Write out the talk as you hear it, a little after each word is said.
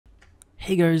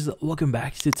Hey guys, welcome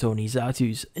back to Tony's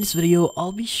How-Tos. In this video,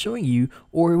 I'll be showing you,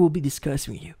 or we'll be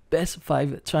discussing with you, best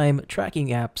 5 time tracking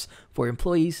apps for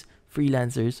employees,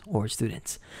 freelancers, or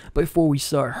students. But before we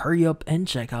start, hurry up and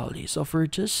check out the software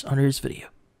just under this video.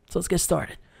 So let's get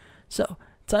started. So,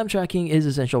 time tracking is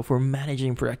essential for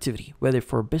managing productivity, whether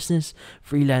for business,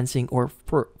 freelancing, or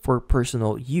for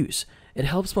personal use. It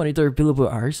helps monitor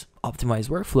billable hours, optimize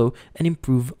workflow, and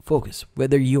improve focus,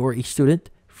 whether you are a student,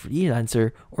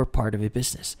 freelancer, or part of a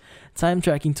business. Time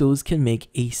tracking tools can make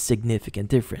a significant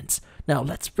difference. Now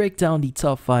let's break down the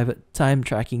top 5 time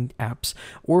tracking apps,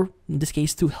 or in this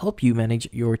case to help you manage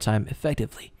your time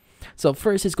effectively. So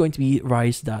first is going to be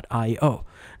Raize.io.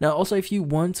 Now also, if you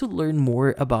want to learn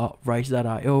more about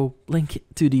Raize.io, link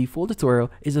to the full tutorial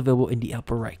is available in the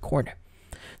upper right corner.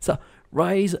 So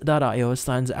Raize.io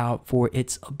stands out for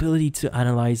its ability to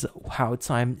analyze how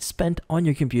time spent on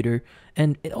your computer,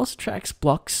 and it also tracks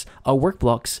work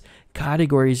blocks,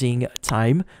 categorizing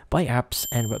time by apps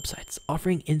and websites,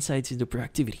 offering insights into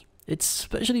productivity. It's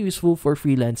especially useful for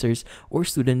freelancers or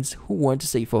students who want to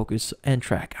stay focused and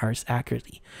track hours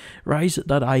accurately.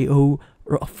 Raize.io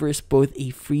offers both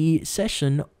a free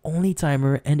session-only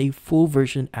timer and a full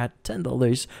version at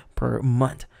 $10 per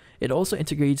month. It also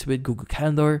integrates with Google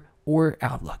Calendar or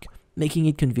Outlook, making it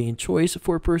a convenient choice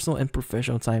for personal and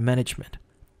professional time management.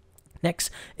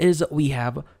 Next is we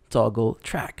have Toggl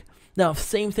Track. Now,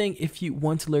 same thing, if you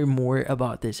want to learn more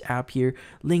about this app here,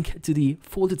 link to the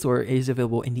full tutorial is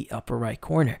available in the upper right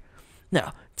corner.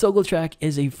 Now, Toggl Track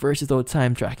is a versatile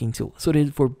time tracking tool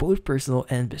suited for both personal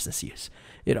and business use.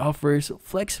 It offers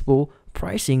flexible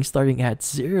pricing starting at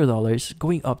 $0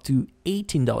 going up to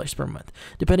 $18 per month,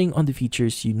 depending on the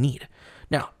features you need.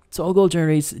 Now, Toggl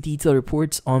generates detailed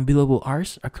reports on billable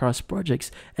hours across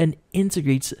projects and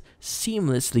integrates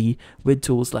seamlessly with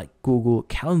tools like Google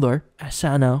Calendar,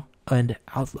 Asana, and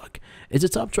Outlook. It's a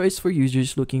top choice for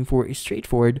users looking for a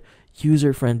straightforward,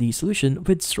 user-friendly solution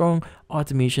with strong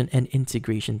automation and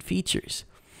integration features.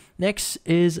 Next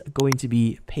is going to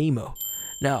be paymo.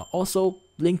 Now, also,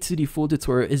 link to the full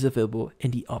tutorial is available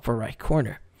in the upper right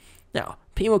corner. Now,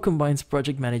 paymo combines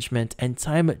project management and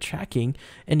time tracking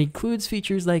and includes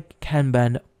features like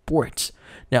Kanban boards,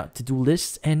 now to-do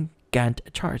lists, and Gantt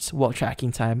charts while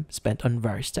tracking time spent on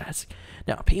various tasks.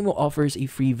 Now, paymo offers a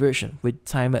free version with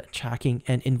time tracking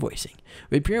and invoicing,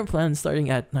 with premium plans starting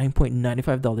at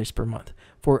 $9.95 per month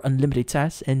for unlimited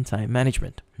tasks and time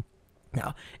management.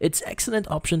 Now, it's an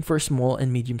excellent option for small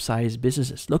and medium-sized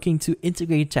businesses looking to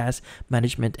integrate task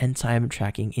management and time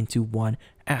tracking into one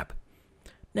app.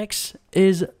 Next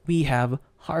is we have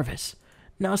Harvest.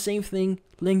 Now, same thing,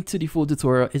 link to the full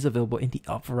tutorial is available in the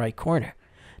upper right corner.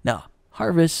 Now,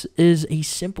 Harvest is a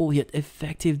simple yet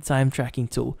effective time tracking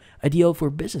tool, ideal for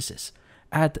businesses.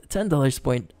 At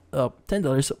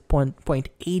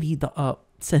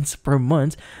 $10.80 per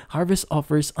month, Harvest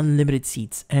offers unlimited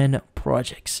seats and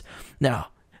projects. Now,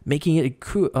 making it a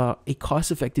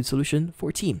cost-effective solution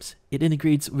for teams. It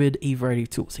integrates with a variety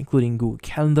of tools, including Google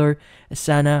Calendar,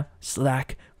 Asana,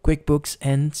 Slack, QuickBooks,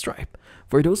 and Stripe.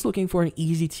 For those looking for an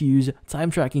easy-to-use time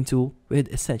tracking tool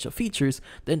with essential features,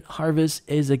 then Harvest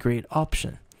is a great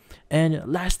option. And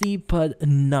lastly, but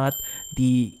not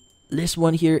the least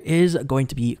one here, is going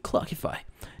to be Clockify.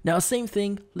 Now, same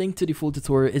thing, link to the full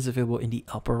tutorial is available in the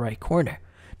upper right corner.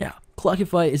 Now,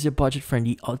 Clockify is a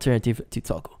budget-friendly alternative to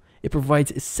Toggl. It provides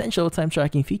essential time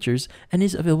tracking features and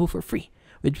is available for free,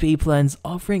 with pay plans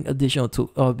offering additional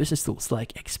business tools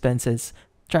like expenses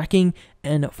tracking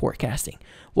and forecasting.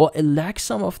 While it lacks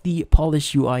some of the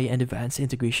polished UI and advanced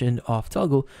integration of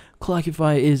Toggl,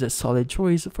 Clockify is a solid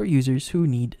choice for users who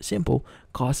need simple,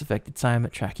 cost-effective time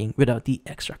tracking without the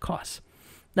extra costs.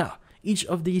 Now, each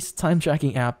of these time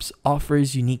tracking apps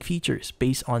offers unique features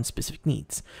based on specific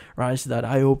needs.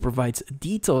 Raize.io provides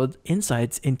detailed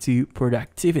insights into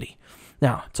productivity.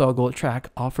 Now, Toggl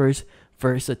Track offers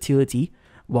versatility,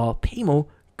 while paymo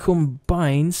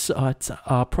combines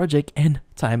project and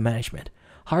time management.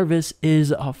 Harvest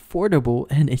is affordable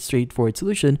and a straightforward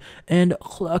solution, and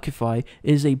Clockify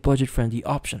is a budget-friendly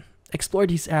option. Explore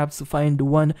these apps to find the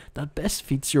one that best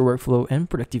fits your workflow and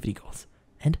productivity goals.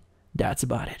 And that's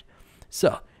about it.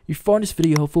 So, if you found this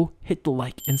video helpful, hit the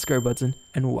like and subscribe button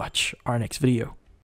and watch our next video.